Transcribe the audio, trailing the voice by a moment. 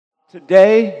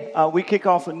Today, we kick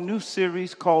off a new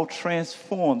series called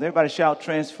Transformed. Everybody shout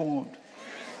Transformed.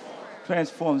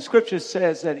 Transformed. Scripture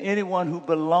says that anyone who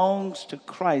belongs to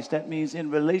Christ, that means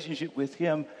in relationship with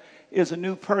Him, is a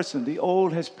new person. The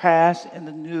old has passed and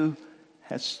the new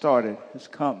has started, has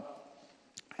come.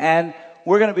 And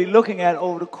we're going to be looking at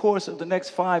over the course of the next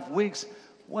 5 weeks,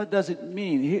 what does it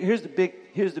mean? Here's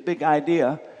the big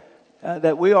idea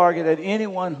that we argue that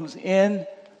anyone who's in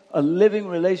a living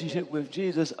relationship with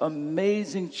Jesus,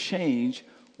 amazing change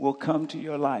will come to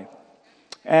your life.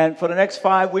 And for the next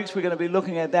 5 weeks, we're going to be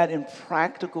looking at that in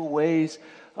practical ways,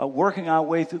 working our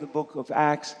way through the book of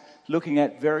Acts, looking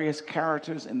at various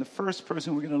characters. And the first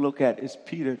person we're going to look at is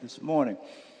Peter this morning.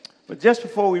 But just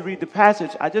before we read the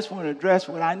passage, I just want to address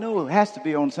what I know has to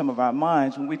be on some of our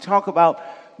minds. When we talk about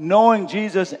knowing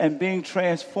Jesus and being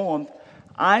transformed,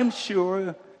 I'm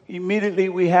sure immediately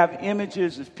we have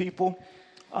images of people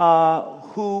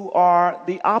who are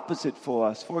the opposite for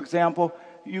us. For example,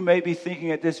 you may be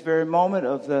thinking at this very moment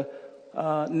of the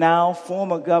now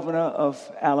former governor of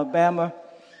Alabama,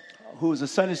 who is a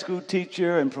Sunday school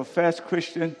teacher and professed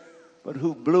Christian, but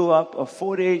who blew up a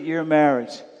 48-year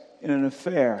marriage in an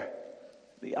affair.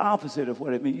 The opposite of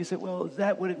what it means. You say, well, is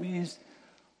that what it means?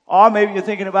 Or maybe you're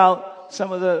thinking about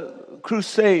some of the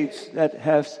crusades that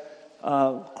have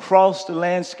crossed the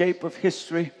landscape of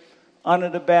history under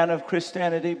the banner of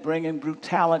Christianity, bringing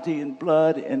brutality and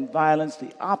blood and violence,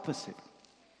 the opposite.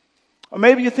 Or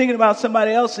maybe you're thinking about somebody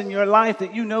else in your life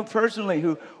that you know personally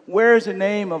who wears the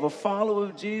name of a follower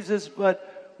of Jesus,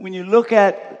 but when you look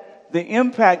at the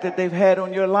impact that they've had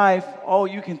on your life, all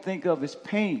you can think of is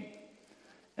pain.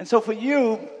 And so for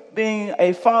you, being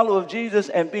a follower of Jesus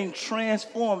and being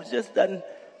transformed just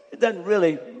doesn't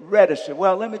really register.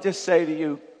 Well, let me just say to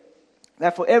you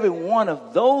that for every one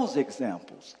of those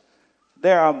examples,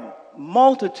 there are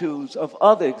multitudes of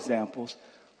other examples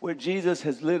where Jesus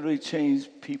has literally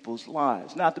changed people's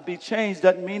lives. Now, to be changed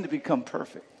doesn't mean to become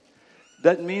perfect.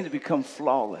 Doesn't mean to become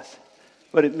flawless.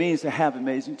 But it means to have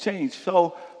amazing change.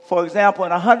 So, for example, in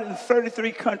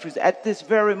 133 countries at this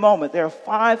very moment, there are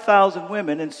 5,000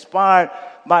 women inspired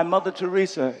by Mother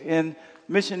Teresa in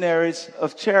Missionaries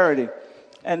of Charity.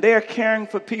 And they are caring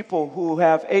for people who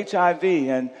have HIV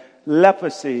and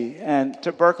leprosy and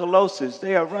tuberculosis.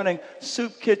 They are running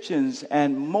soup kitchens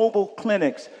and mobile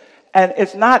clinics. And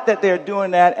it's not that they're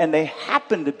doing that and they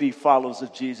happen to be followers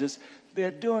of Jesus. They're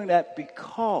doing that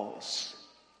because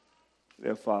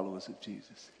they're followers of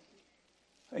Jesus.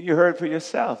 And you heard for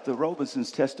yourself the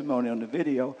Robinsons' testimony on the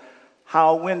video,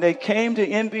 how when they came to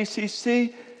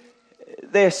NBCC,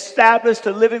 they established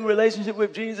a living relationship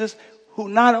with Jesus who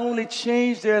not only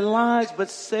changed their lives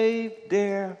but saved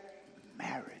their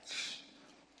marriage.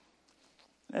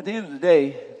 At the end of the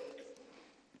day,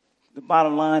 the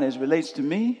bottom line as relates to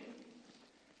me,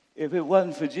 if it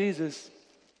wasn't for Jesus,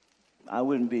 I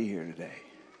wouldn't be here today.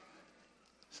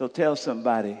 So tell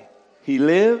somebody, He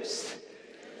lives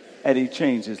and He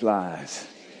changes lives.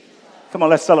 Come on,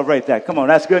 let's celebrate that. Come on,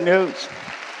 that's good news.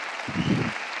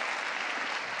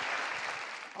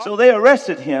 So they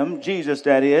arrested him, Jesus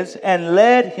that is, and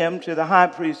led him to the high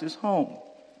priest's home.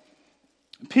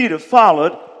 Peter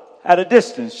followed at a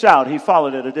distance. Shout, he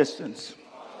followed at a distance.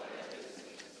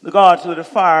 The guards lit a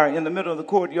fire in the middle of the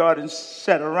courtyard and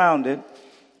sat around it.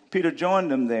 Peter joined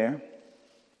them there.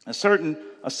 A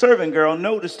servant girl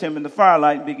noticed him in the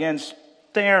firelight and began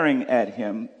staring at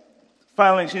him.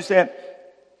 Finally, she said,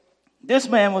 "This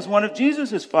man was one of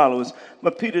Jesus' followers."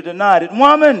 But Peter denied it.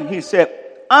 "Woman," he said,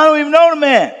 "I don't even know the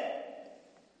man."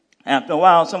 After a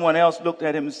while, someone else looked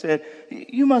at him and said,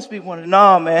 "You must be one of them."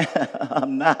 "No, man,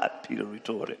 I'm not," Peter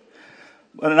retorted.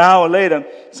 But an hour later,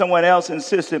 someone else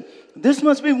insisted, "This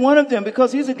must be one of them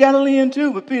because he's a Galilean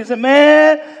too." But Peter said,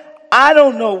 "Man, I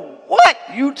don't know what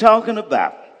you talking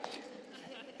about."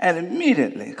 And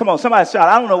immediately, come on, somebody shout,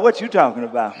 "I don't know what you're talking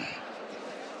about."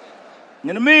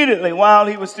 And immediately, while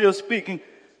he was still speaking,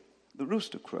 the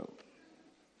rooster crowed.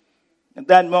 At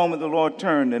that moment, the Lord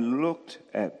turned and looked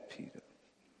at Peter.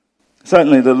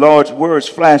 Suddenly, the Lord's words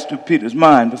flashed through Peter's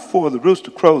mind. "Before the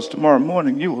rooster crows tomorrow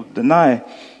morning, you will deny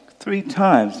 3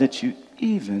 times that you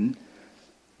even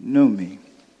know me."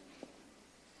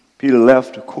 Peter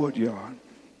left the courtyard,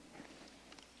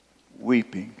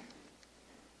 weeping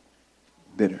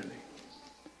bitterly.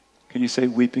 Can you say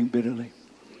weeping bitterly?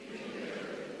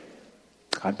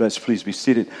 God bless. Please be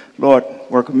seated. Lord,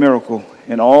 work a miracle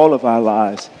in all of our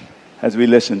lives as we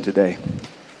listen today.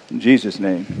 In Jesus'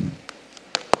 name,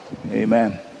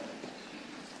 amen.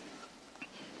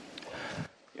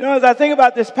 You know, as I think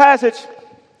about this passage,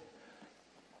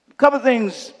 a couple of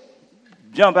things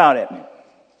jump out at me.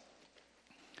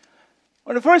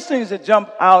 One of the first things that jump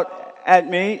out at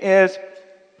me is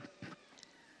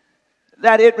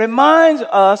that it reminds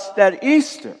us that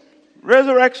Easter,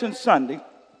 Resurrection Sunday,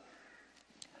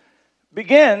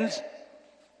 begins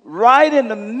right in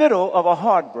the middle of a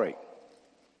heartbreak,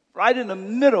 right in the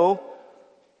middle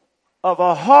of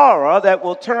a horror that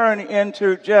will turn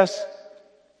into just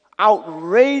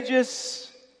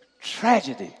outrageous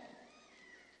tragedy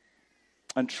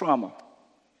and trauma.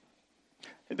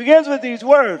 It begins with these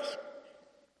words.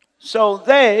 So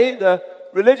they, the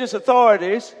religious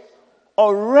authorities,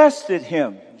 arrested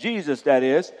him, Jesus that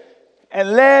is,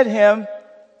 and led him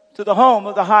to the home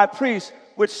of the high priest,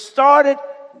 which started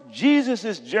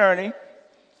Jesus' journey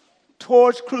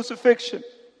towards crucifixion.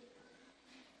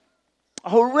 A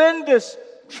horrendous,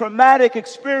 traumatic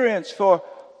experience for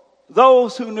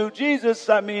those who knew Jesus.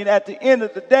 I mean, at the end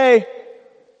of the day,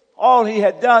 all he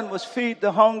had done was feed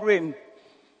the hungry and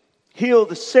heal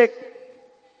the sick,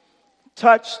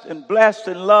 touched and blessed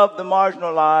and loved the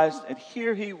marginalized. And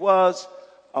here he was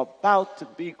about to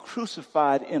be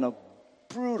crucified in a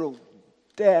brutal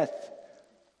death,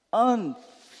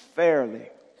 unfairly.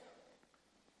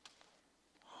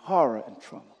 Horror and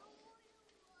trauma.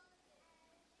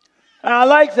 And I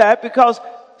like that because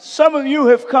some of you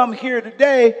have come here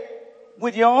today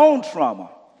with your own trauma,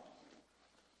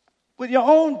 with your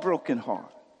own broken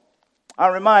heart.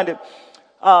 I'm reminded,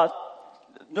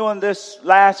 during this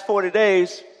last 40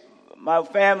 days, my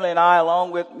family and I,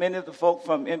 along with many of the folk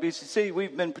from NBCC,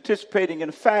 we've been participating in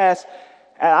a fast.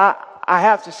 And I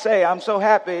have to say, I'm so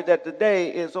happy that the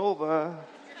day is over.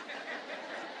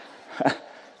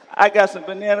 I got some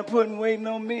banana pudding waiting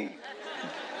on me.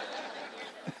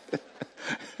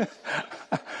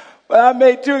 But I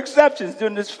made 2 exceptions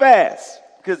during this fast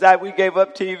because we gave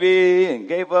up TV and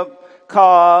gave up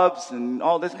carbs and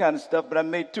all this kind of stuff. But I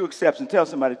made 2 exceptions. Tell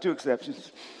somebody 2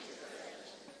 exceptions.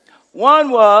 One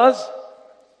was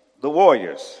the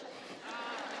Warriors.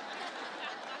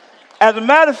 As a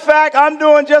matter of fact, I'm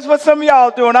doing just what some of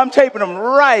y'all doing. I'm taping them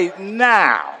right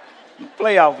now. The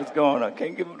playoff is going on.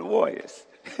 Can't give them the Warriors.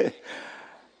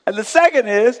 And the second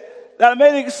is that I made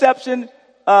an exception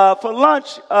for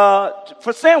lunch,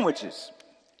 for sandwiches,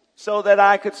 so that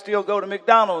I could still go to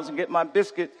McDonald's and get my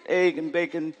biscuit, egg, and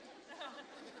bacon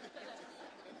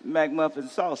McMuffin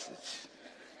sausage.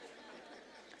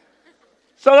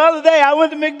 So the other day, I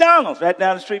went to McDonald's right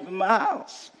down the street from my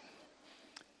house.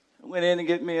 I went in and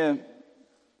get me a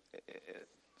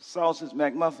sausage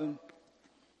McMuffin.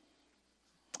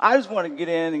 I just wanted to get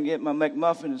in and get my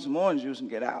McMuffin and some orange juice and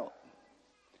get out.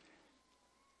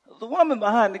 The woman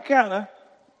behind the counter,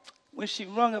 when she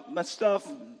rung up my stuff,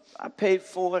 I paid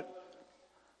for it.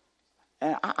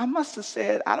 And I must have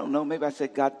said, I don't know, maybe I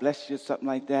said, God bless you, or something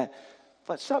like that.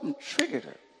 But something triggered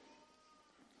her.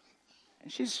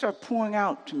 And she started pouring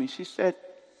out to me. She said,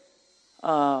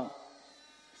 yeah,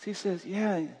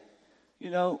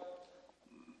 you know,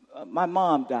 my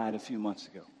mom died a few months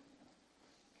ago.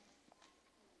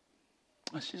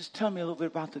 And she just told me a little bit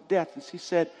about the death. And she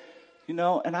said, you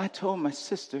know, and I told my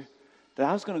sister that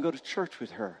I was going to go to church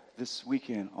with her this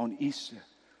weekend on Easter.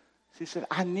 She said,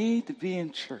 I need to be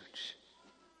in church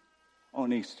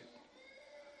on Easter.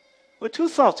 Well, 2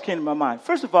 thoughts came to my mind.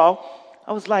 First of all,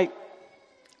 I was like,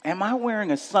 am I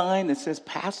wearing a sign that says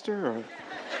pastor? Or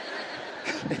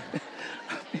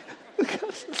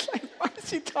because it's like, why is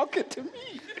he talking to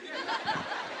me?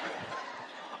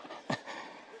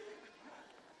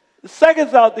 The second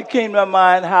thought that came to my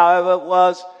mind, however,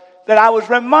 was that I was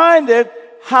reminded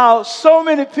how so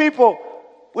many people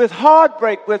with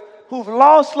heartbreak, who've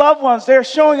lost loved ones, they're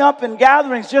showing up in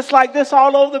gatherings just like this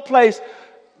all over the place,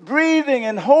 breathing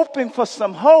and hoping for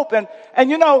some hope.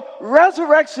 And you know,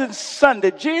 Resurrection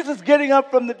Sunday, Jesus getting up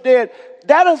from the dead,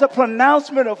 that is a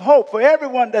pronouncement of hope for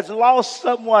everyone that's lost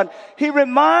someone. He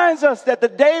reminds us that the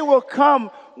day will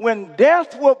come when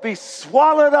death will be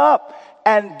swallowed up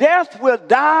and death will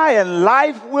die and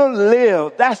life will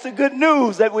live. That's the good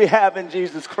news that we have in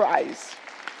Jesus Christ.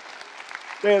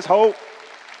 There's hope.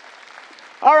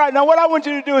 All right, now what I want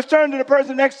you to do is turn to the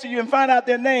person next to you and find out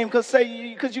their name, because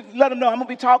you let them know I'm going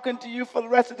to be talking to you for the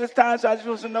rest of this time, so I just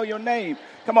want to know your name.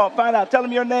 Come on, find out. Tell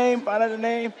them your name. Find out the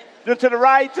name. Do it to the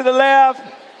right, to the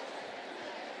left.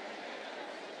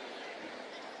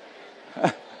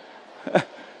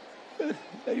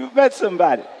 You've met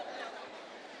somebody.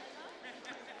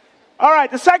 All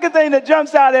right, the second thing that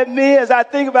jumps out at me as I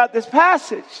think about this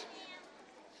passage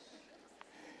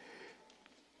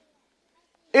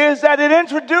is that it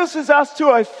introduces us to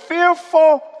a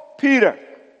fearful Peter.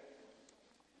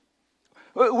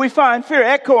 We find fear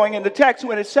echoing in the text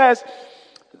when it says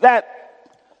that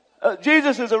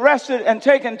Jesus is arrested and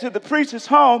taken to the priest's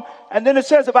home. And then it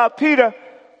says about Peter,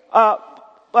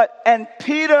 And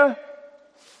Peter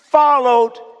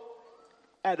followed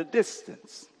at a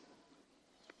distance.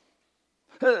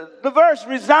 The verse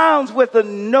resounds with a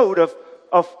note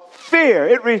of fear.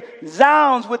 It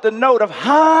resounds with the note of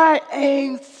high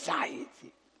anxiety.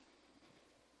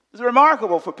 It's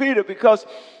remarkable for Peter because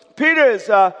Peter is,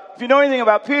 if you know anything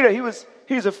about Peter, he was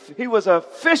a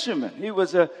fisherman. He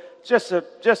was just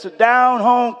a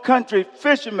down-home country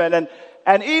fisherman.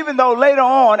 And even though later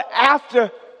on,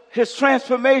 after his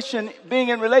transformation, being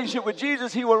in relationship with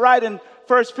Jesus, he will write in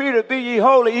 1 Peter, be ye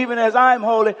holy, even as I am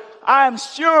holy. I am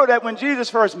sure that when Jesus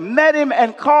first met him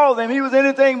and called him, he was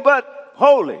anything but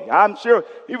holy. I'm sure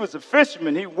he was a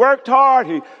fisherman. He worked hard.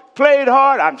 He played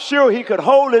hard. I'm sure he could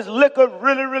hold his liquor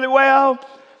really, really well.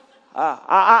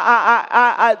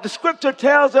 The scripture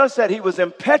tells us that he was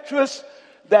impetuous,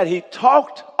 that he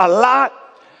talked a lot.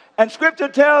 And scripture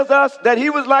tells us that he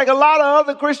was like a lot of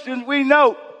other Christians we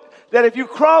know, that if you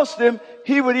crossed him,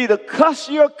 he would either cuss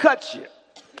you or cut you.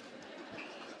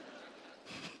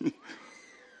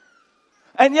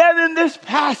 And yet in this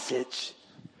passage,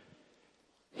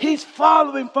 he's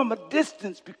following from a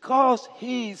distance because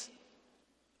he's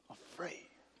afraid,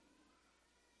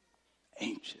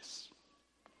 anxious.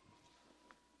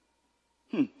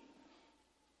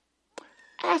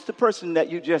 Ask the person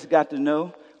that you just got to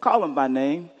know, call them by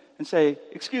name and say,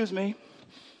 excuse me,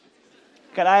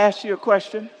 can I ask you a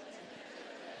question?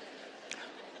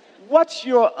 What's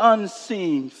your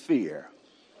unseen fear?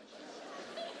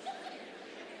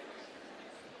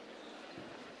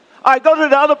 All right, go to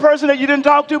the other person that you didn't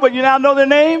talk to, but you now know their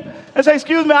name, and say,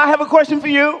 excuse me, I have a question for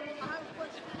you.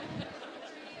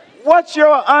 What's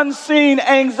your unseen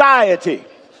anxiety?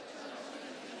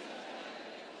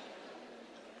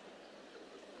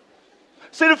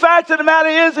 See, the fact of the matter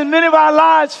is, in many of our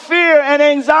lives, fear and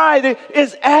anxiety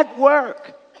is at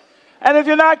work. And if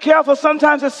you're not careful,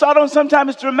 sometimes it's subtle,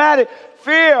 sometimes it's dramatic.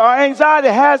 Fear or anxiety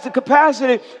has the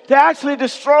capacity to actually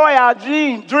destroy our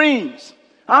dreams.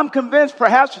 I'm convinced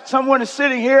perhaps someone is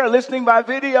sitting here listening by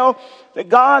video that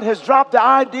God has dropped the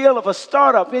ideal of a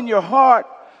startup in your heart.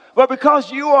 But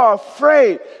because you are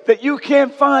afraid that you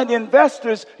can't find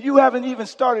investors, you haven't even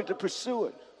started to pursue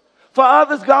it. For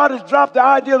others, God has dropped the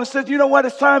ideal and said, you know what,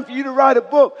 it's time for you to write a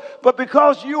book. But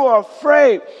because you are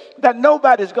afraid that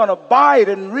nobody's going to buy it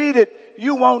and read it,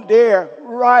 you won't dare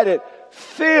write it.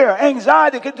 Fear,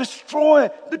 anxiety can destroy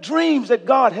the dreams that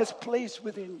God has placed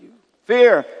within you.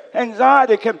 Fear,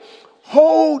 anxiety can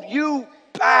hold you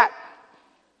back.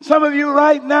 Some of you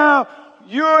right now,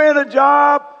 you're in a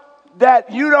job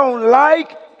that you don't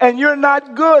like and you're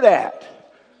not good at.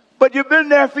 But you've been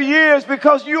there for years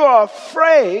because you are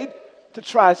afraid to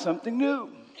try something new.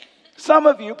 Some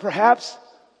of you perhaps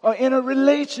are in a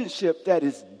relationship that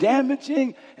is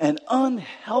damaging and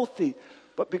unhealthy.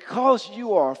 But because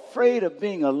you are afraid of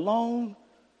being alone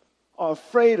or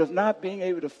afraid of not being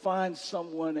able to find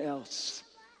someone else,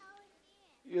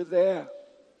 you're there.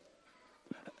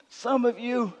 Some of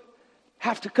you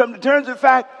have to come to terms with the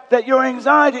fact that your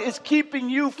anxiety is keeping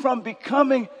you from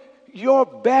becoming your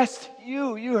best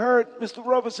you. You heard Mr.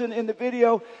 Robertson in the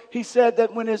video. He said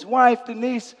that when his wife,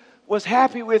 Denise, was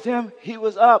happy with him, he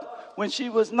was up. When she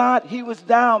was not, he was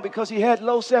down because he had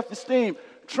low self-esteem.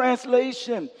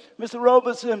 Translation, Mr.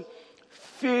 Robertson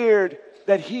feared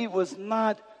that he was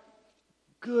not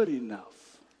good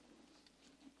enough.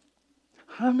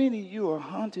 How many of you are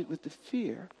haunted with the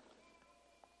fear,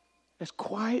 as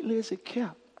quietly as it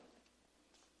kept,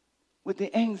 with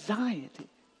the anxiety?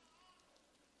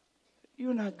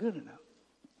 You're not good enough.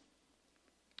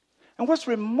 And what's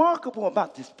remarkable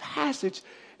about this passage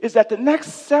is that the next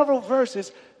several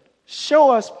verses show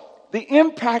us the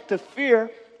impact of fear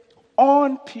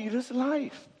on Peter's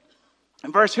life.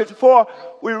 In verse 54,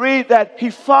 we read that he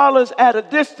follows at a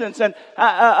distance, and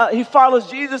he follows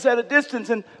Jesus at a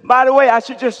distance. And by the way, I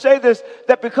should just say this,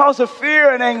 that because of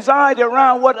fear and anxiety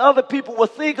around what other people will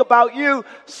think about you,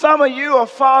 some of you are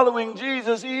following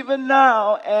Jesus even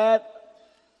now at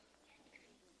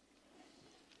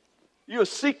you're a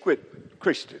secret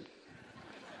Christian.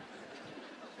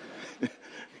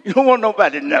 You don't want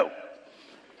nobody to know.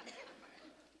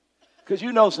 Because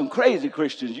you know some crazy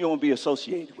Christians, you don't want to be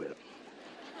associated with them.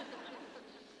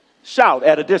 Shout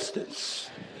at a distance.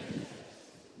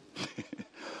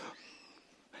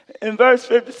 In verse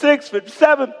 56,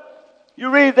 57, you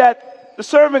read that the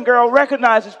servant girl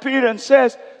recognizes Peter and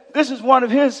says, this is one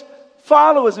of his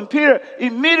followers. And Peter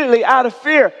immediately, out of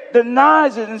fear,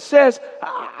 denies it and says,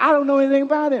 I don't know anything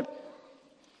about him.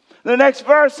 The next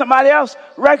verse, somebody else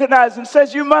recognizes and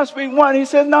says, you must be one. He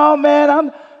says, no,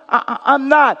 man, I'm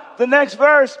not. The next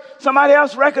verse, somebody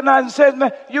else recognized and says,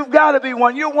 man, you've got to be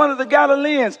one. You're one of the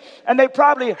Galileans. And they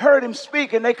probably heard him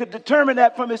speak, and they could determine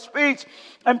that from his speech.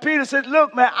 And Peter said,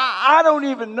 look, man, I don't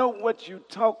even know what you're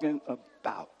talking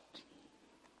about.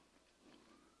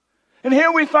 And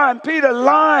here we find Peter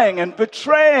lying and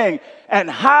betraying and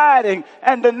hiding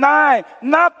and denying,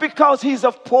 not because he's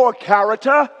of poor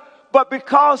character, but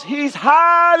because he's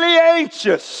highly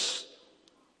anxious.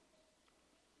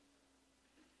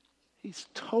 He's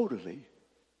totally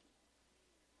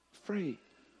afraid.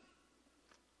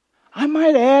 I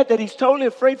might add that he's totally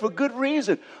afraid for good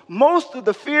reason. Most of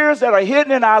the fears that are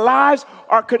hidden in our lives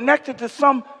are connected to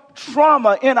some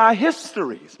trauma in our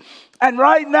histories. And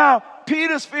right now,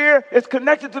 Peter's fear is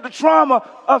connected to the trauma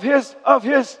of his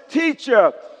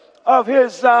teacher, of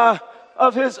the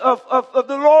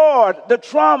Lord, the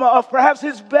trauma of perhaps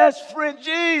his best friend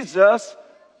Jesus,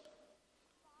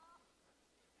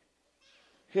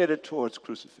 headed towards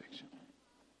crucifixion.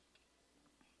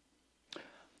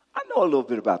 I know a little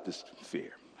bit about this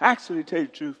fear. Actually, to tell you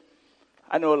the truth,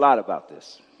 I know a lot about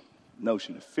this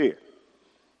notion of fear.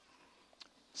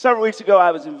 Several weeks ago,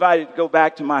 I was invited to go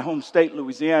back to my home state,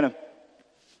 Louisiana,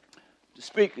 to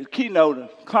speak at a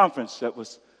keynote conference that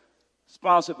was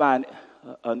sponsored by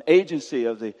an agency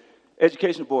of the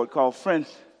Education Board called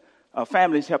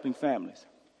Families Helping Families.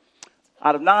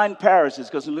 Out of 9 parishes,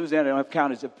 because in Louisiana they don't have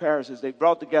counties, they have parishes, they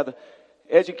brought together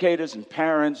educators and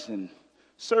parents and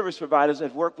service providers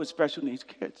that work with special needs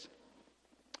kids.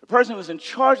 The person who was in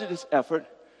charge of this effort,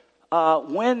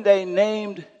 when they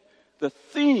named the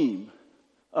theme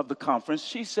of the conference,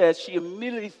 she said she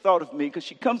immediately thought of me because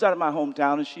she comes out of my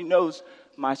hometown and she knows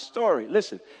my story.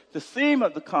 Listen, the theme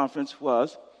of the conference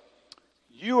was,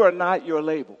 "You are not your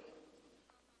label."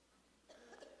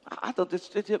 I thought this,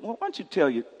 well, why don't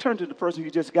you turn to the person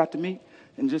you just got to meet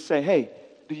and just say, hey,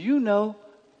 do you know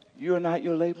you're not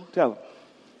your label? Tell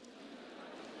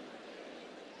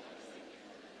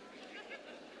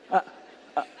them.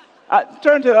 I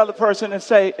turn to the other person and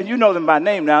say, and you know them by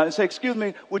name now, and say, excuse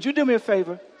me, would you do me a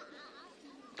favor?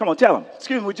 Come on, tell them.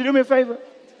 Excuse me, would you do me a favor?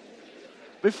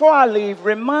 Before I leave,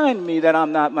 remind me that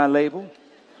I'm not my label.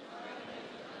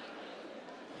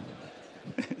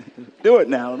 Do it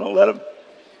now. Don't let them.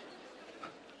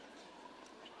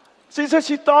 She said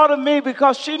she thought of me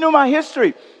because she knew my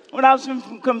history. When I was in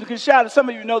Coshada, some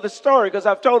of you know the story because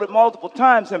I've told it multiple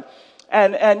times.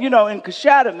 And you know, in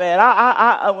Coshada, man,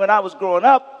 I when I was growing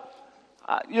up,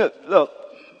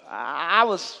 I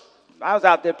was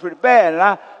out there pretty bad,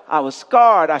 and I was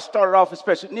scarred. I started off a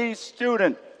special needs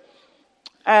student,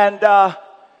 and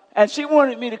she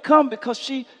wanted me to come because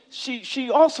she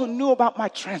also knew about my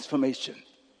transformation.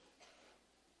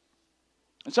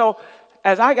 And so,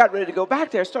 as I got ready to go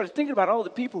back there, I started thinking about all the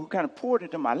people who kind of poured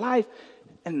into my life,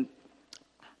 and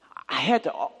I had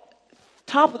to.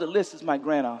 Top of the list is my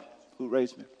grandaunt who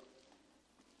raised me.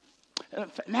 And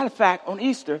matter of fact, on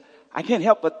Easter, I can't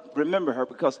help but remember her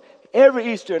because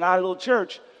every Easter in our little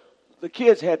church, the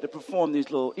kids had to perform these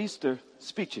little Easter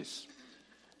speeches.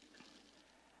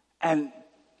 And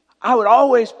I would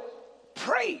always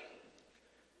pray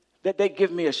that they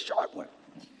give me a short one.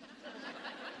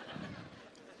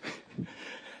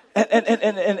 And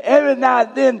every now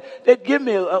and then, they'd give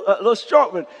me a little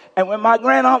short one. And when my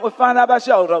grandaunt would find out about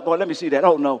it, oh, boy, let me see that.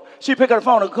 Oh, no. She'd pick up the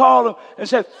phone and call them and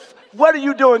say, what are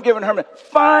you doing giving Hurmon?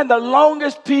 Find the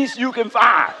longest piece you can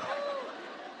find.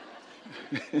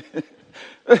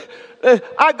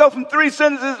 I go from 3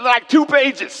 sentences to like 2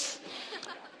 pages.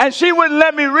 And she wouldn't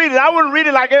let me read it. I wouldn't read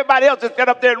it like everybody else. Just get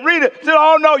up there and read it. She said,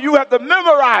 oh, no, you have to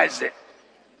memorize it.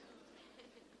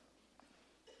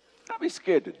 I'd be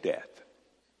scared to death.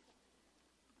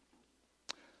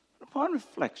 Upon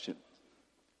reflection,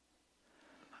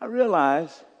 I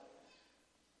realized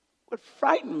what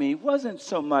frightened me wasn't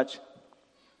so much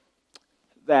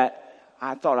that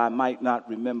I thought I might not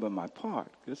remember my part,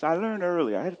 because I learned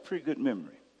earlier I had a pretty good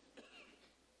memory.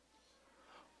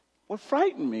 What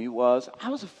frightened me was I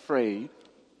was afraid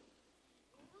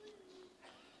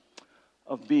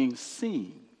of being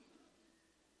seen,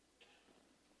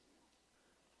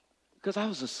 because I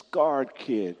was a scarred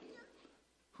kid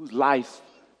whose life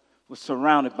was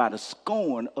surrounded by the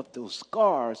scorn of those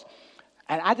scars.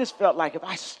 And I just felt like if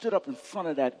I stood up in front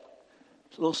of that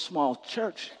little small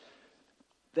church,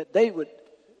 that they would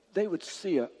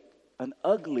see an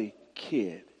ugly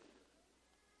kid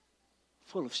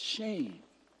full of shame.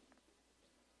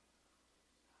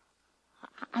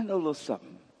 I know a little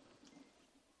something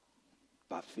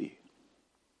about fear.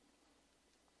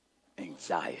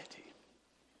 Anxiety.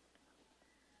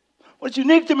 What's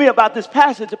unique to me about this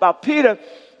passage about Peter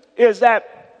is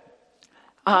that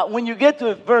When you get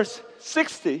to verse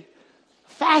 60,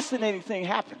 fascinating thing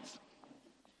happens.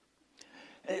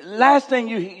 Last thing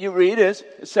you read is,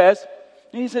 it says,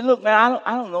 and he said, look, man,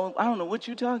 I don't know what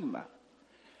you're talking about.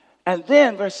 And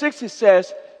then verse 60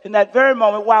 says, in that very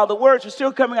moment, while the words were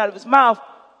still coming out of his mouth,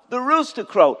 the rooster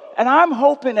crowed. And I'm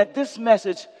hoping that this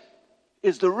message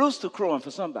is the rooster crowing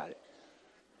for somebody.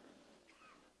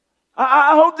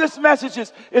 I hope this message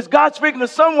is God speaking to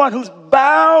someone who's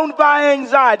bound by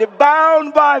anxiety,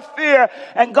 bound by fear,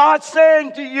 and God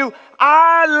saying to you,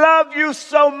 I love you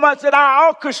so much that I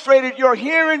orchestrated your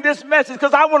hearing this message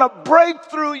because I want to break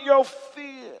through your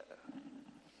fear.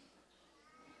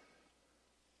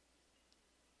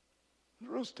 The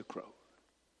rooster crowed.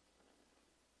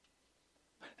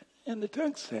 And the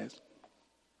text says,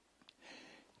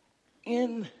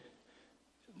 in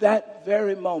that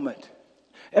very moment,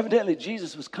 evidently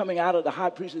Jesus was coming out of the high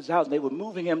priest's house, and they were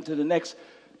moving him to the next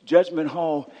judgment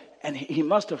hall, and he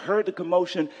must have heard the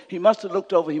commotion. He must have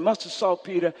looked over. He must have saw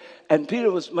Peter, and Peter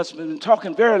must have been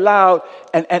talking very loud,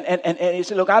 and he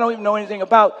said, look, I don't even know anything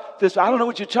about this. I don't know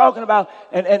what you're talking about.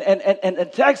 And the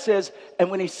text says, and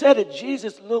when he said it,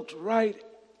 Jesus looked right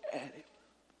at him.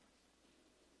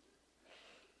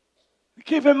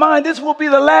 Keep in mind, this will be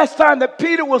the last time that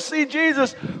Peter will see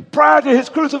Jesus prior to his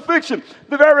crucifixion.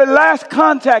 The very last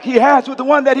contact he has with the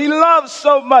one that he loves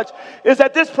so much is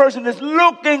that this person is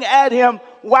looking at him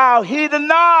while he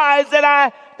denies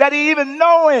that he even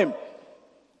know him.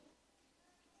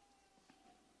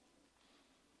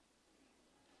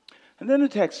 And then the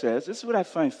text says, this is what I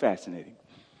find fascinating.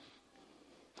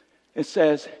 It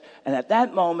says, and at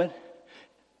that moment,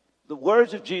 the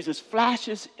words of Jesus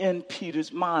flashes in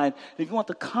Peter's mind. If you want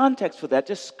the context for that,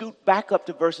 just scoot back up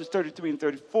to verses 33 and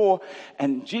 34,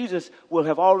 and Jesus will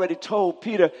have already told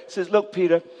Peter, says, look,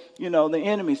 Peter, the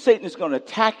enemy, Satan is going to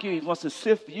attack you. He wants to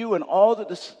sift you and all the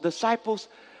disciples.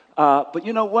 But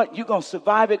you know what? You're going to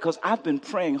survive it because I've been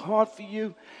praying hard for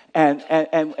you. And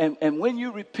when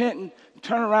you repent and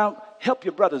turn around, help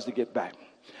your brothers to get back.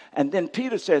 And then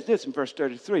Peter says this in verse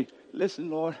 33, listen,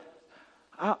 Lord,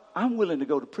 I'm willing to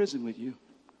go to prison with you.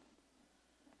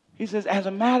 He says, as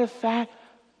a matter of fact,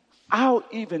 I'll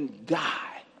even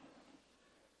die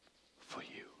for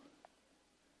you.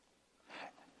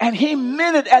 And he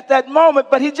meant it at that moment,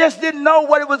 but he just didn't know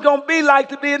what it was going to be like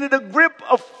to be in the grip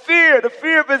of fear, the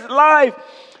fear of his life.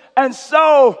 And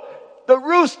so the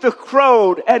rooster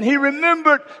crowed, and he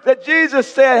remembered that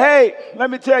Jesus said, hey,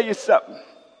 let me tell you something.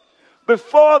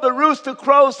 Before the rooster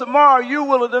crows tomorrow, you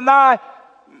will deny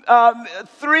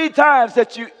 3 times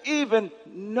that you even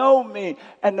know me.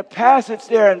 And the passage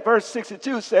there in verse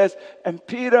 62 says, and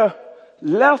Peter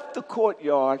left the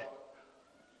courtyard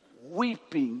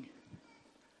weeping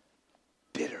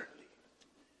bitterly.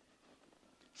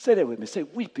 Say that with me. Say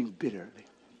weeping bitterly.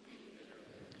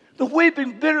 The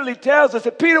weeping bitterly tells us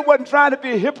that Peter wasn't trying to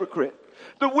be a hypocrite.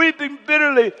 The weeping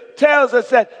bitterly tells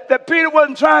us that Peter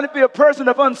wasn't trying to be a person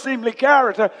of unseemly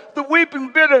character. The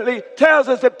weeping bitterly tells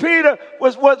us that Peter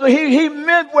he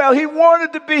meant well. He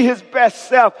wanted to be his best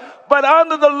self. But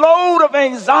under the load of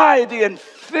anxiety and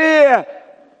fear,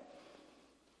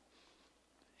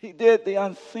 he did the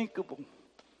unthinkable,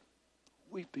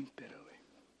 weeping bitterly.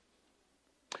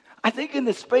 I think in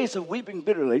the space of weeping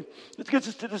bitterly, this gets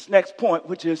us to this next point,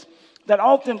 which is that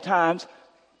oftentimes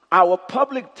our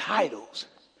public titles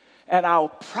and our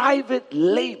private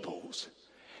labels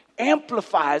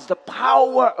amplifies the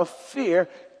power of fear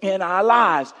in our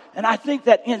lives. And I think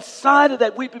that inside of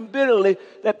that weeping bitterly,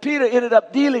 that Peter ended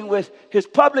up dealing with his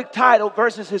public title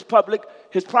versus his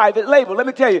private label. Let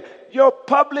me tell you, your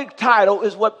public title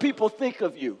is what people think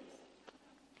of you.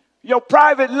 Your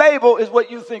private label is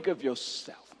what you think of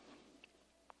yourself.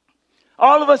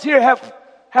 All of us here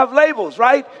have labels,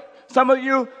 right? Some of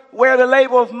you wear the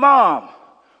label of mom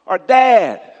or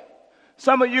dad.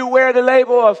 Some of you wear the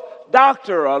label of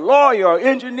doctor or lawyer or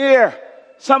engineer.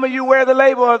 Some of you wear the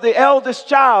label of the eldest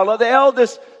child or the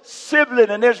eldest sibling,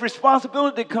 and there's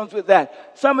responsibility that comes with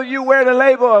that. Some of you wear the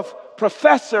label of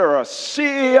professor or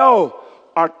CEO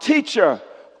or teacher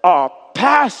or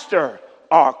pastor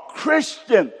or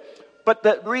Christian. But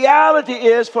the reality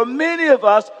is, for many of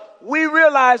us, we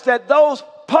realize that those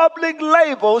public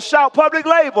labels, shout public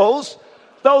labels,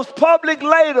 those public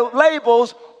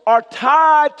labels are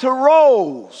tied to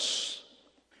roles.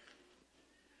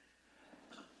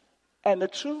 And the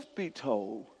truth be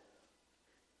told,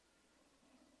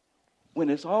 when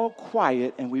it's all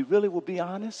quiet and we really will be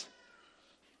honest,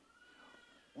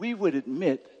 we would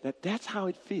admit that that's how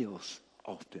it feels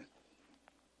often.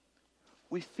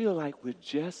 We feel like we're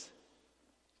just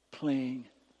playing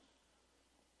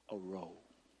a role.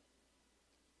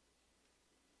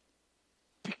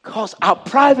 Because our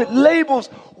private labels,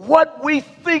 what we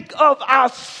think of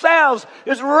ourselves,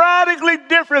 is radically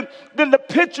different than the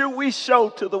picture we show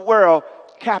to the world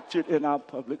captured in our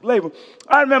public label.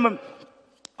 I remember,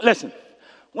 listen,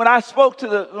 when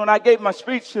I gave my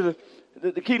speech to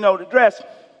the keynote address,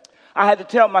 I had to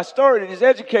tell my story to these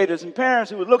educators and parents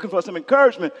who were looking for some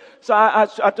encouragement. So I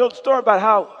told the story about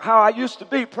how I used to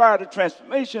be prior to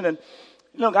transformation. And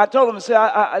look, I told them,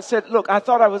 I said, look, I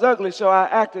thought I was ugly, so I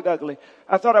acted ugly.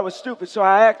 I thought I was stupid, so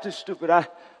I acted stupid.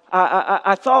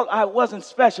 I thought I wasn't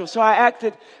special, so I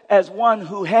acted as one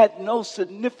who had no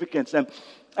significance. And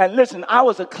listen, I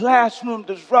was a classroom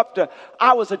disruptor.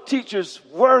 I was a teacher's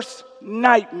worst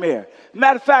nightmare.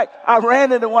 Matter of fact, I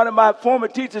ran into one of my former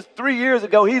teachers 3 years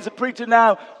ago. He's a preacher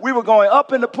now. We were going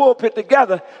up in the pulpit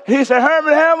together. He said,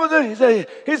 Hurmon Hamilton.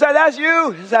 He said, that's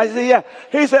you? I said, yeah.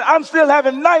 He said, I'm still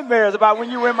having nightmares about when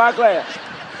you were in my class.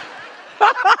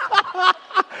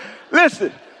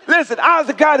 Listen, I was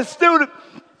the kind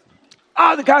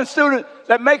of student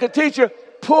that make a teacher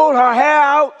pull her hair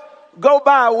out, go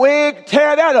buy a wig,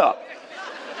 tear that up.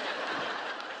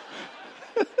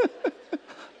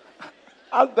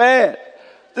 I'm bad.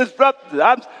 Disruptive.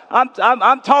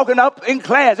 I'm talking up in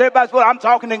class. Everybody's well, I'm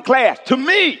talking in class. To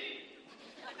me.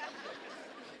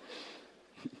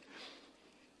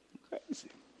 Crazy.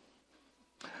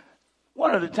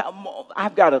 One of the time,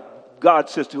 I've got a god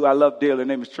sister who I love dearly. Her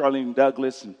name is Charlene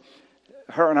Douglas. And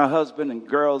her and her husband and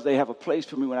girls, they have a place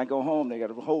for me when I go home. They got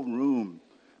a whole room,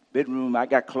 bedroom. I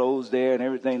got clothes there and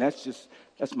everything. That's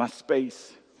my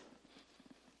space.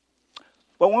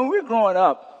 But when we were growing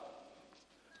up,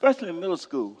 especially in middle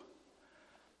school,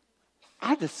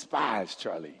 I despised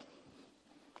Charlie.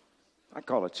 I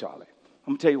call her Charlie.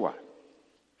 I'm going to tell you why.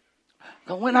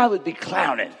 Because when I would be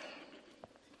clowning,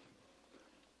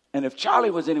 and if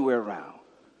Charlie was anywhere around,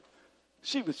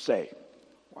 she would say,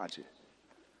 watch it,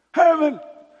 Hurmon,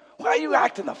 why are you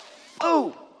acting a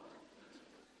fool?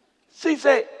 She'd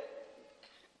say,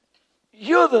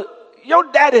 your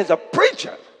dad is a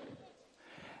preacher.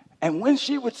 And when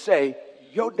she would say,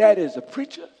 your dad is a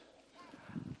preacher,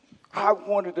 I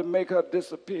wanted to make her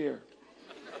disappear.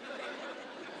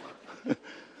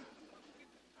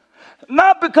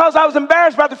 Not because I was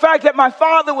embarrassed about the fact that my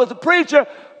father was a preacher,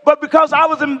 but because I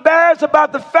was embarrassed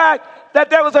about the fact that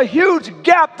there was a huge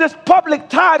gap, this public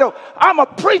title, I'm a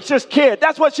preacher's kid.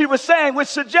 That's what she was saying, which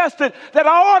suggested that I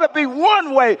ought to be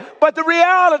one way. But the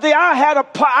reality, I had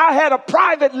a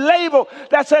private label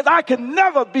that says I can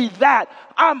never be that.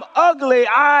 I'm ugly.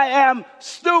 I am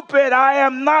stupid. I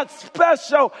am not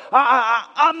special.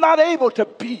 I'm not able to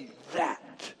be that.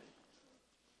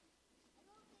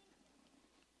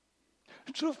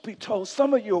 Truth be told,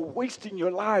 some of you are wasting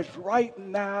your lives right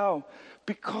now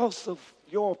because of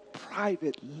your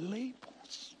private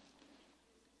labels.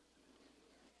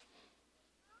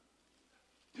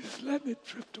 Just let it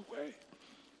drift away.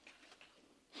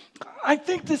 I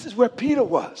think this is where Peter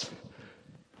was,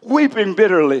 weeping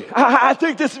bitterly. I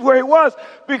think this is where he was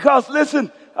because, listen,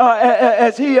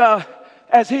 as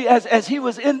he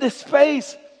was in this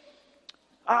space,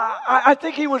 I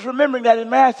think he was remembering that in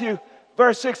Matthew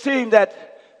verse 16, that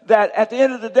at the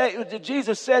end of the day,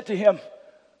 Jesus said to him,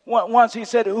 once he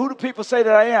said, who do people say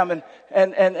that I am?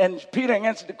 And Peter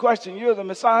answered the question, you're the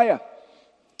Messiah.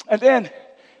 And then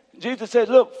Jesus said,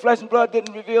 look, flesh and blood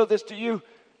didn't reveal this to you.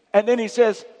 And then he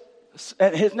says,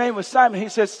 and his name was Simon. He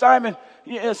says, Simon,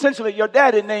 essentially your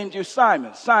daddy named you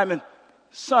Simon, son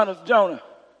of Jonah.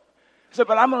 He said,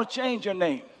 but I'm going to change your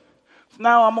name.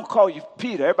 Now I'm going to call you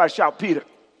Peter. Everybody shout Peter.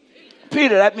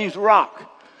 Peter, that means rock.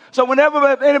 So whenever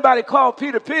anybody called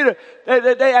Peter,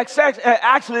 they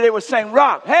actually were saying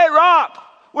rock. Hey, rock,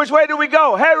 which way do we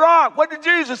go? Hey, rock, what did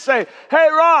Jesus say? Hey,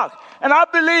 rock. And I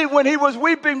believe when he was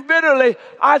weeping bitterly,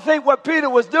 I think what Peter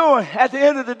was doing at the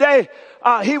end of the day,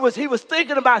 he was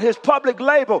thinking about his public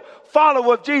label,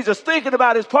 follower of Jesus, thinking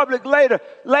about his public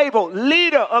label,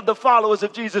 leader of the followers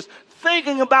of Jesus,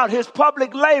 thinking about his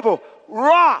public label,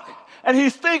 rock. And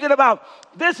he's thinking about,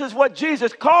 this is what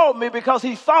Jesus called me because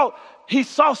he thought he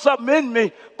saw something in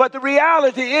me. But the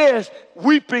reality is,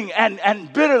 weeping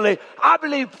and bitterly, I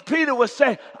believe Peter was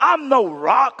saying, I'm no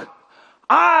rock.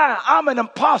 I'm an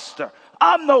imposter.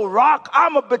 I'm no rock.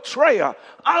 I'm a betrayer.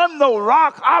 I'm no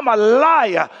rock. I'm a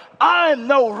liar. I'm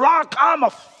no rock. I'm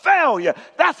a failure.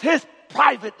 That's his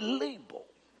private label.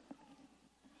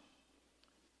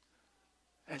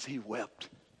 As he wept.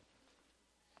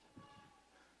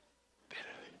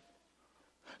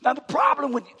 Now, the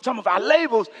problem with some of our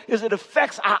labels is it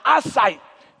affects our eyesight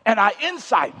and our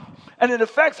insight. And it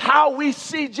affects how we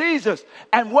see Jesus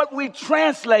and what we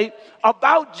translate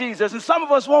about Jesus. And some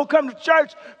of us won't come to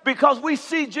church because we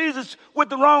see Jesus with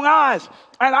the wrong eyes.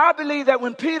 And I believe that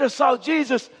when Peter saw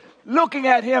Jesus looking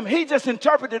at him, he just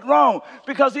interpreted wrong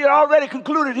because he had already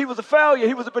concluded he was a failure,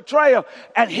 he was a betrayer,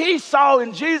 and he saw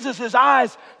in Jesus'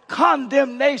 eyes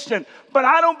condemnation. But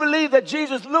I don't believe that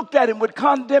Jesus looked at him with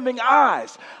condemning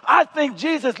eyes. I think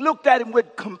Jesus looked at him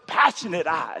with compassionate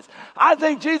eyes. I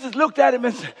think Jesus looked at him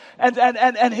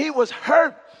and he was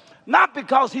hurt, not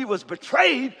because he was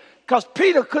betrayed, because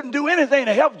Peter couldn't do anything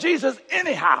to help Jesus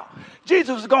anyhow.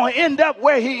 Jesus was going to end up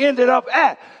where he ended up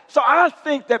at. So I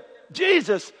think that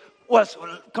Jesus was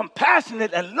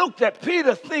compassionate and looked at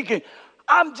Peter thinking,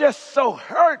 I'm just so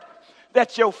hurt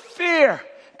that your fear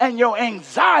and your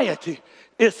anxiety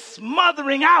is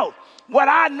smothering out what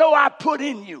I know I put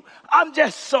in you. I'm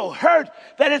just so hurt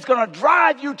that it's going to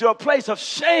drive you to a place of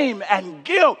shame and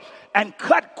guilt and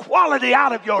cut quality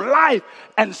out of your life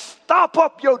and stop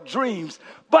up your dreams.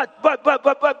 But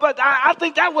I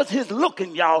think that was his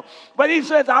looking, y'all. But he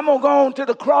says, I'm going to go on to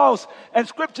the cross. And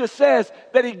scripture says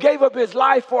that he gave up his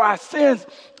life for our sins,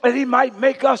 that he might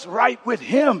make us right with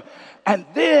him. And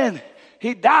then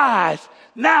he dies.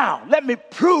 Now, let me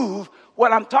prove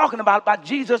what I'm talking about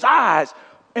Jesus' eyes.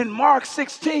 In Mark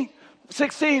 16,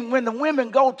 when the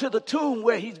women go to the tomb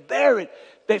where he's buried,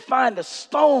 they find a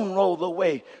stone rolled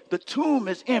away. The tomb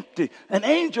is empty. An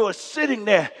angel is sitting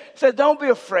there. Says, don't be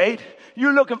afraid.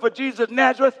 You're looking for Jesus of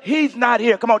Nazareth. He's not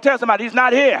here. Come on, tell somebody he's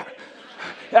not here.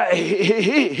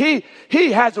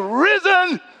 He has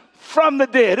risen from the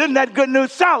dead. Isn't that good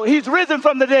news? So he's risen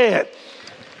from the dead.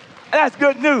 That's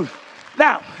good news.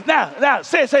 Now,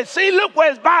 see, look where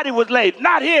his body was laid.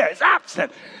 Not here. It's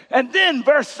absent. And then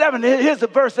verse 7, here's the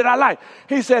verse that I like.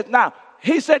 He said,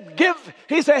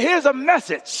 here's a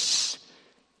message.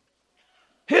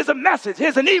 Here's a message.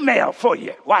 Here's an email for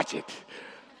you. Watch it.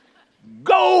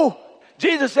 Go,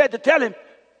 Jesus said to tell him,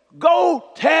 go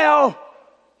tell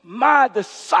my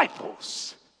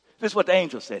disciples. This is what the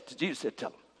angel said. Jesus said, tell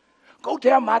them. Go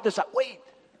tell my disciples. Wait.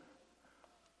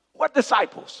 What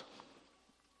disciples?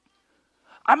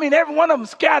 I mean, every one of them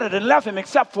scattered and left him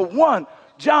except for one,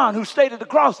 John, who stayed at the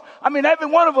cross. I mean, every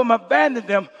one of them abandoned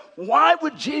them. Why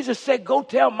would Jesus say, go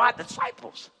tell my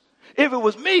disciples? If it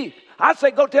was me, I'd say,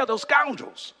 go tell those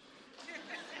scoundrels.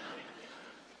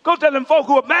 Go tell them folk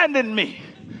who abandoned me.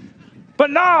 But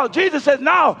no, Jesus says,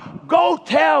 no, go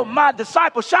tell my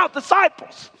disciples. Shout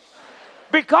disciples.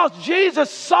 Because Jesus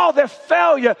saw their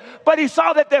failure, but he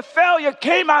saw that their failure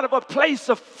came out of a place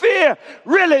of fear,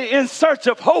 really in search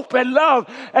of hope and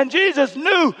love. And Jesus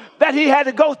knew that he had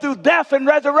to go through death and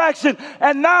resurrection.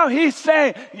 And now he's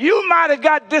saying, you might have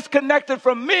got disconnected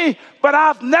from me, but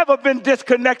I've never been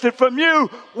disconnected from you.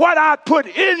 What I put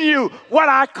in you, what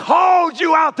I called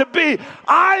you out to be,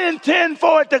 I intend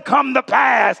for it to come to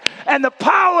pass. And the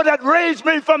power that raised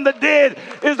me from the dead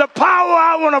is the power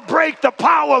I want to break, the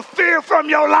power of fear from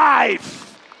your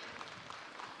life.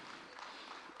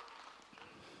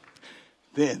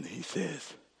 Then he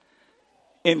says,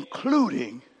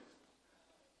 including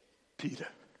Peter.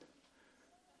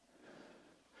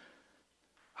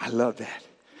 I love that.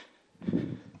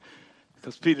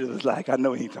 Because Peter was like, I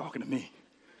know he ain't talking to me.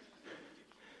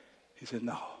 He said,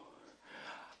 no.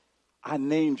 I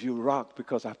named you Rock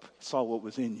because I saw what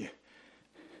was in you.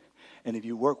 And if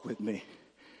you work with me,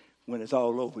 when it's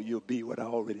all over, you'll be what I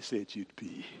already said you'd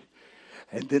be.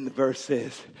 And then the verse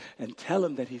says, and tell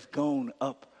him that he's gone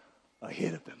up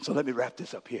ahead of them. So let me wrap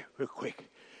this up here real quick.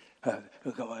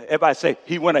 Everybody say,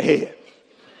 he went ahead.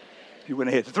 He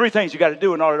went ahead. So 3 things you got to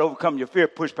do in order to overcome your fear,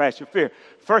 push past your fear.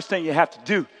 First thing you have to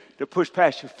do to push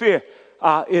past your fear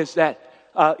is that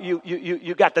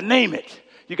you got to name it.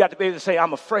 You got to be able to say,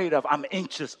 I'm afraid of, I'm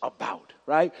anxious about,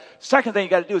 right? Second thing you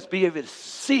got to do is be able to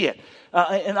see it.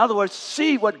 In other words,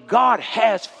 see what God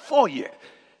has for you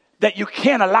that you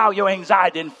can't allow your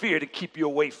anxiety and fear to keep you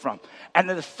away from. And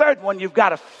then the third one, you've got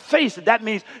to face it. That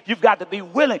means you've got to be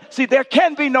willing. See, there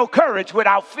can be no courage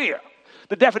without fear.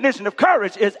 The definition of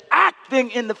courage is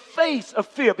acting in the face of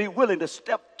fear. Be willing to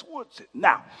step towards it.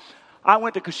 Now, I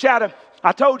went to Coshada.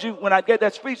 I told you when I gave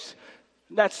that speech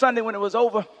that Sunday when it was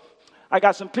over, I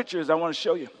got some pictures I want to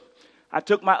show you. I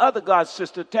took my other god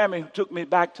sister, Tammy, who took me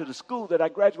back to the school that I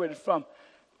graduated from,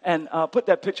 and put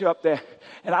that picture up there.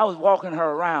 And I was walking her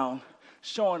around,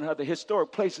 showing her the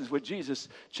historic places where Jesus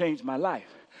changed my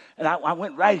life. And I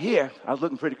went right here. I was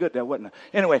looking pretty good there, wasn't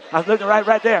I? Anyway, I was looking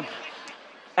right there.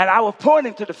 And I was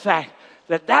pointing to the fact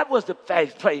that that was the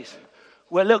place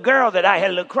where a little girl that I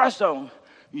had a little crush on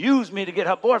used me to get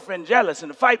her boyfriend jealous. And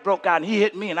the fight broke out, and he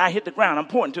hit me, and I hit the ground. I'm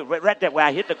pointing to it right there where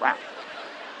I hit the ground.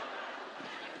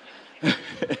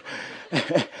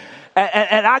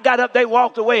 And I got up, they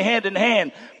walked away hand in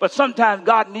hand. But sometimes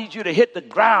God needs you to hit the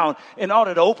ground in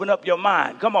order to open up your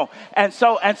mind. Come on. And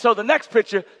so the next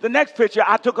picture,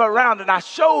 I took her around and I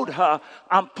showed her,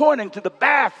 I'm pointing to the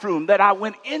bathroom that I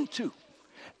went into.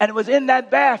 And it was in that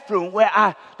bathroom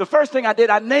where the first thing I did,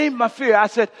 I named my fear. I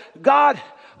said, God,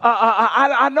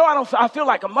 I know I feel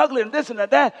like I'm ugly and this and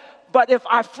that, but if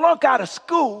I flunk out of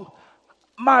school,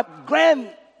 my grand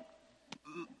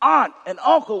aunt and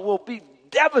uncle will be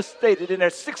devastated in their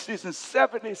 60s and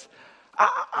 70s.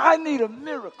 I need a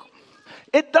miracle.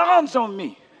 It dawns on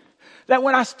me that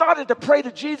when I started to pray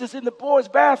to Jesus in the boys'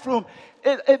 bathroom,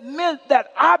 it meant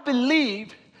that I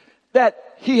believed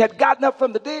that he had gotten up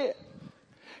from the dead.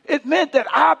 It meant that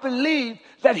I believed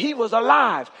that he was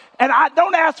alive. And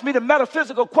don't ask me the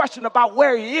metaphysical question about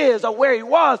where he is or where he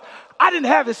was. I didn't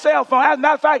have his cell phone. As a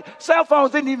matter of fact, cell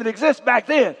phones didn't even exist back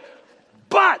then.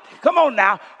 But, come on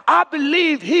now, I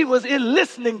believed he was in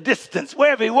listening distance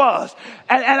wherever he was.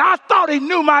 And I thought he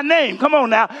knew my name. Come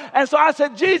on now. And so I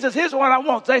said, Jesus, here's what I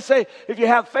want. They say, if you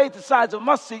have faith the size of a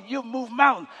mustard seed, you'll move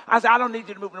mountains. I said, I don't need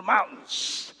you to move the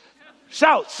mountains.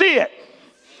 Shout, see it.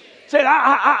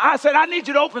 I said, I need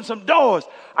you to open some doors.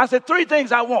 I said, 3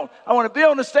 things I want. I want to be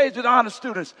on the stage with honor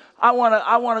students. I want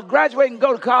to graduate and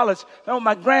go to college. I want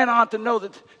my grand aunt to know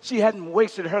that she hadn't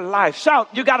wasted her life. Shout,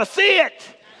 you got to see it.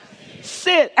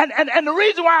 Sit. And the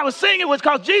reason why I was singing was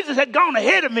because Jesus had gone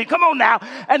ahead of me. Come on now.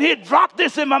 And he had dropped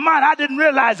this in my mind. I didn't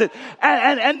realize it.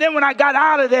 And then when I got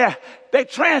out of there, they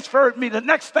transferred me. The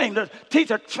next thing, the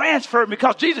teacher transferred me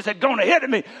because Jesus had gone ahead of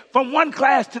me from one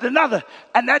class to another.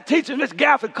 And that teacher, Miss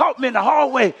Gafford, caught me in the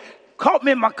hallway, caught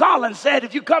me in my collar and said,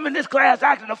 if you come in this class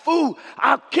acting a fool,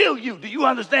 I'll kill you. Do you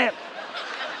understand?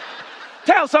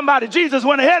 Tell somebody Jesus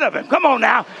went ahead of him. Come on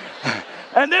now.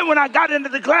 And then when I got into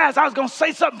the class, I was going to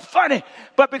say something funny.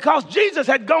 But because Jesus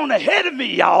had gone ahead of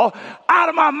me, y'all, out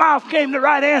of my mouth came the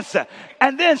right answer.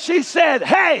 And then she said,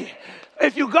 hey,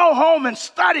 if you go home and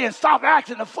study and stop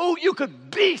acting a fool, you could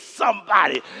be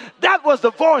somebody. That was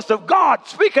the voice of God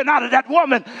speaking out of that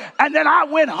woman. And then I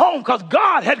went home because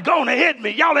God had gone ahead of me.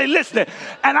 Y'all ain't listening.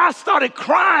 And I started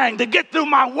crying to get through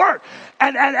my work.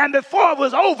 And before it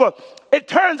was over, it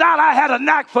turns out I had a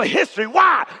knack for history.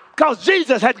 Why? Because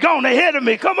Jesus had gone ahead of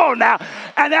me. Come on now.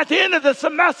 And at the end of the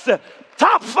semester,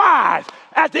 top 5.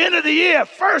 At the end of the year,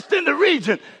 first in the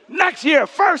region. Next year,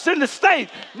 first in the state.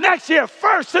 Next year,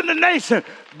 first in the nation.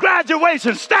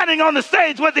 Graduation, standing on the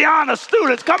stage with the honor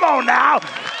students. Come on now.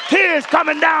 Tears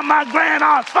coming down my grand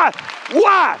aunt's face.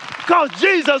 Why? Because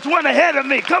Jesus went ahead of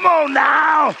me. Come on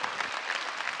now.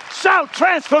 Shout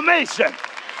transformation.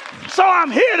 So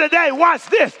I'm here today. Watch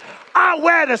this. I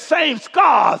wear the same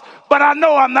scars, but I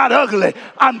know I'm not ugly.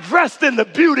 I'm dressed in the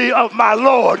beauty of my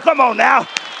Lord. Come on now.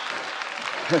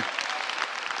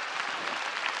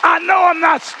 I know I'm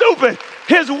not stupid.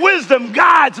 His wisdom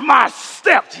guides my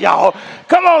steps, y'all.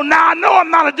 Come on now. I know I'm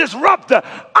not a disruptor.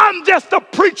 I'm just a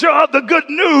preacher of the good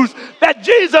news that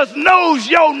Jesus knows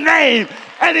your name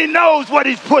and he knows what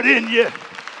he's put in you.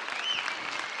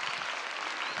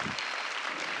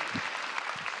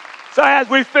 So as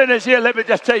we finish here, let me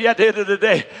just tell you at the end of the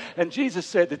day, and Jesus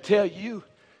said to tell you,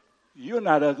 you're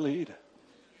not ugly either.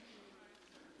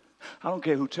 I don't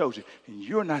care who told you. And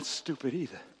you're not stupid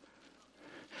either.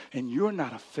 And you're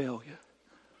not a failure.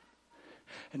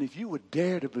 And if you would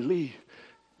dare to believe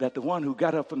that the one who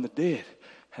got up from the dead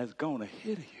has gone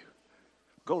ahead of you,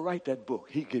 go write that book.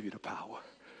 He'll give you the power.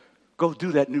 Go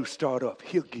do that new startup.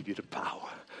 He'll give you the power.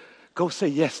 Go say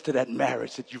yes to that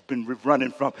marriage that you've been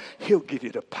running from. He'll give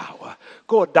you the power.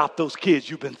 Go adopt those kids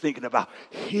you've been thinking about.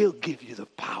 He'll give you the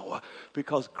power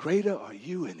because greater are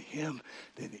you in him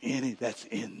than any that's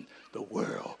in the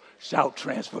world. Shout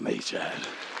transformation.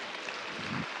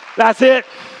 That's it.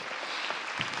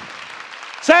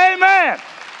 Say amen.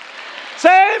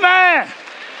 Say amen.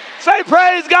 Say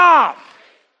praise God.